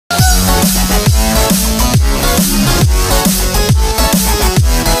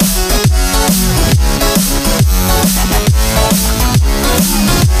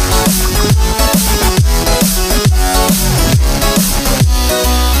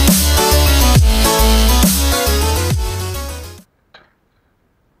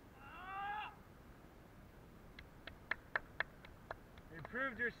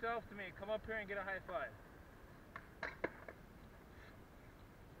here and get a high five.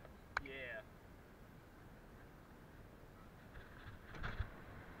 Yeah.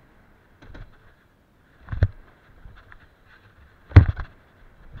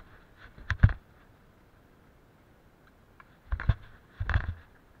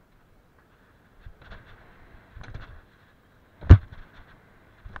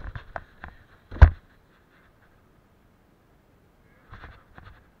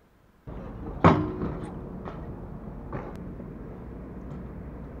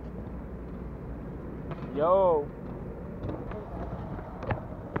 Yo.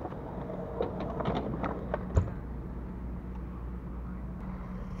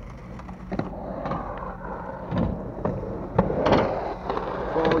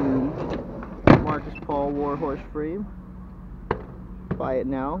 Volume. Marcus Paul Warhorse frame. Buy it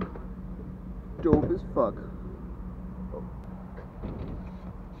now. Dope as fuck.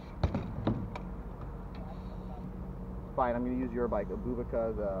 Fine, I'm gonna use your bike. A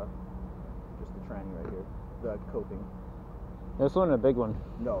Bubaka, just the tranny right here. The coping. This one or a big one?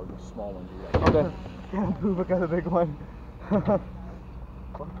 No, the small one, dude. Okay. Yeah, Bubaka, the big one.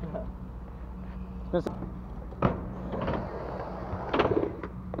 Fuck that. This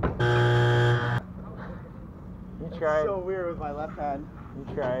You tried. So weird with my left hand.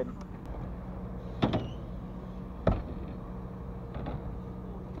 You tried.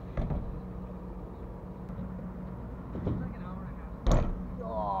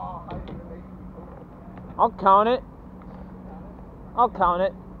 I'll count it. I'll count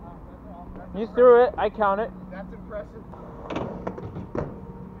it. You threw it, I count it. That's impressive.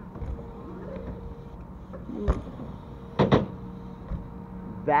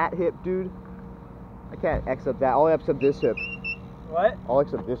 That hip, dude. I can't accept that. I'll accept this hip. What? I'll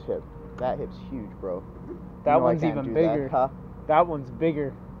accept this hip. That hip's huge, bro. That You know one's I can't even do bigger. That, huh? That one's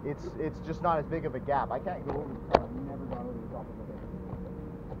bigger. It's just not as big of a gap. I can't go over the top. I've never gone over the top of the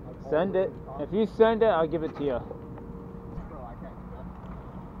hip. Send it. If you send it, I'll give it to you. Bro, I can't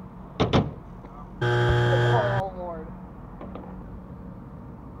do that. Oh, Lord.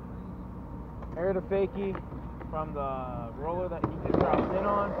 Air the fakie from the roller that he just dropped in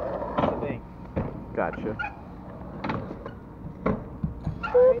on to the bank. Gotcha.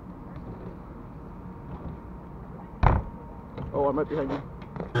 Oh, I'm right behind you.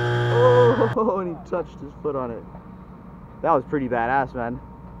 Oh, and he touched his foot on it. That was pretty badass, man.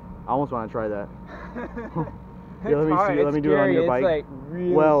 I almost want to try that. Yeah, let me hard. see. Let It's me do it on scary. your It's bike. like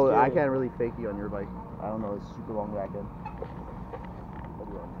really well, scary. I can't really fake you on your bike. I don't know. It's super long back end. I'll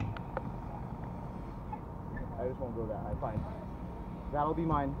do it. I just won't go that high. Fine. That'll be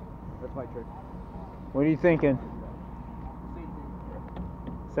mine. That's my trick. What are you thinking?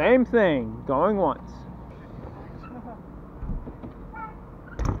 Same thing. Going once.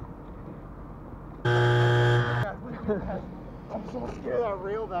 I'm so scared of that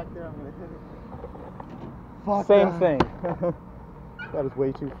rail back there. I'm gonna hit it. Fuck Same that. thing. That was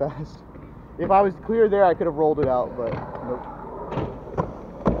way too fast. If I was clear there, I could have rolled it out, but nope.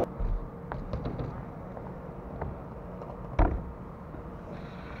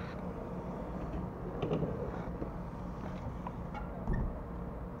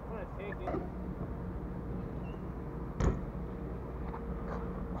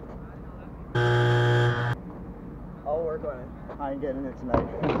 I'll work on it. I ain't getting it tonight.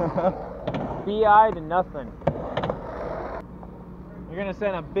 BI to nothing. You're gonna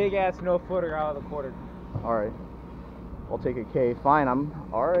send a big ass no footer out of the quarter. Alright. I'll take a K. Fine, I'm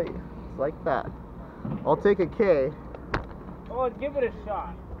alright. It's like that. I'll take a K. Oh, give it a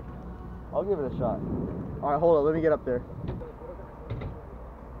shot. I'll give it a shot. Alright, hold on, let me get up there.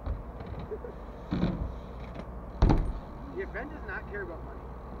 Yeah, Ben does not care about money.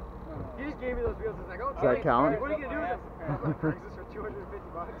 He just gave me those wheels. He's like, oh, Does that count? what are you gonna do with them? I'm like, Craigslist for 250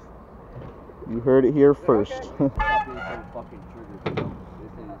 bucks. You heard it here first.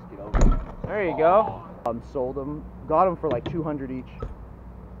 There you go. Sold them, got them for like 200 each,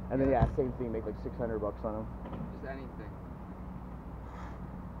 and then yeah, same thing, make like 600 bucks on them. Just anything.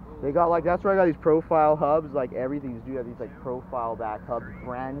 They got like, that's where I got these profile hubs, like everything's dude, have these like profile back hubs,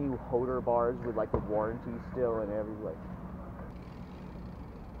 brand new Hoder bars with like the warranty still and everything. Like,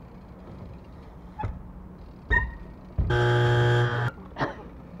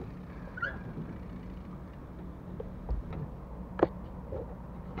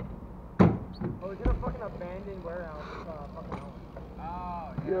 Oh, is it a fucking abandoned warehouse? Fucking house.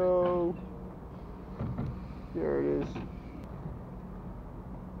 Oh, yeah. yo, there it is.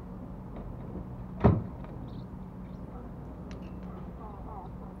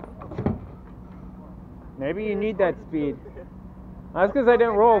 Maybe you need that speed. That's because I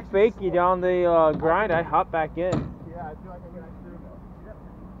didn't roll fakie down the grind. I hopped back in. Yeah, I feel like I can actually do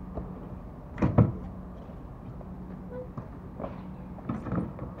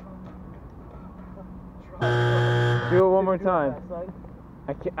Do it one more time.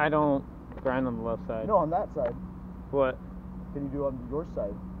 I can't. I don't grind on the left side. No, on that side. What? Can you do on your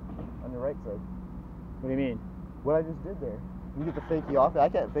side? On your right side? What do you mean? What I just did there. Can you get the fakie off? I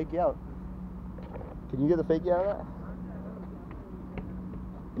can't fake you out. Can you get the fakie out of that?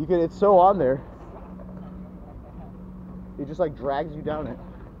 You can. It's so on there. It just like drags you down it.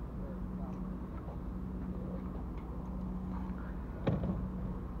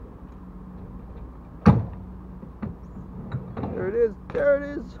 There it is. There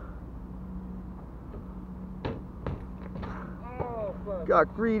it is. Oh, fuck.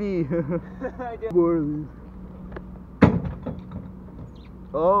 Got greedy. I did. More of these.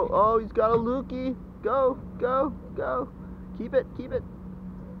 Oh, he's got a lookie. Go, go, go. Keep it, keep it.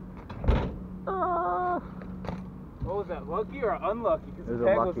 Ah. What was that? Lucky or unlucky? Because It was the a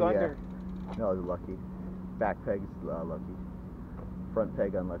peg lucky, was under. yeah. No, it was lucky. Back peg's lucky. Front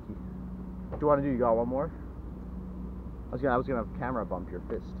peg unlucky. What do you want to do? You got one more? I was gonna have camera bump your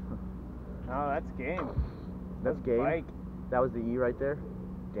fist. Oh, that's game. That's game. Bike. That was the E right there.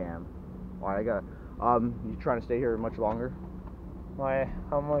 Damn. All right, I got. You trying to stay here much longer? Why?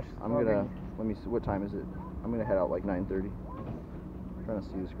 How much? I'm gonna. Let me see. What time is it? I'm gonna head out like 9:30. Trying to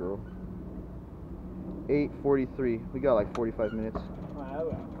see this girl. 8:43. We got like 45 minutes. Oh, I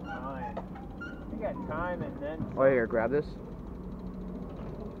got time. You got time and then. Oh, here, grab this.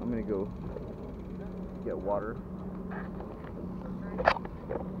 I'm gonna go get water.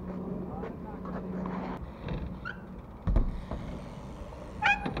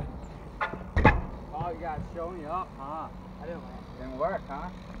 Oh, you gotta show me up, huh? I didn't work, huh?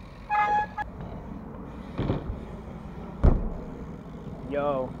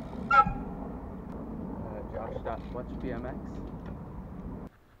 Yo. Josh, what's BMX?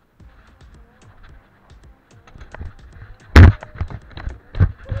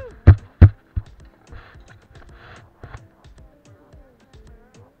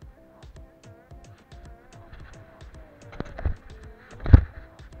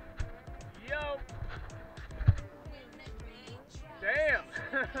 Yo. Damn.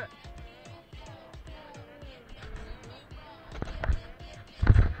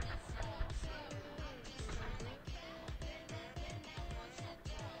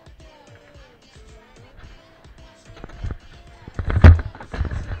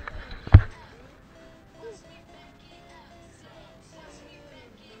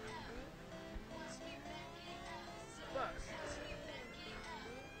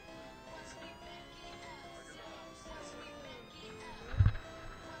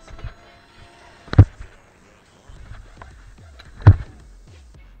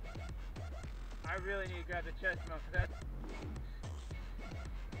 I really need to grab the chest mount, 'cause that's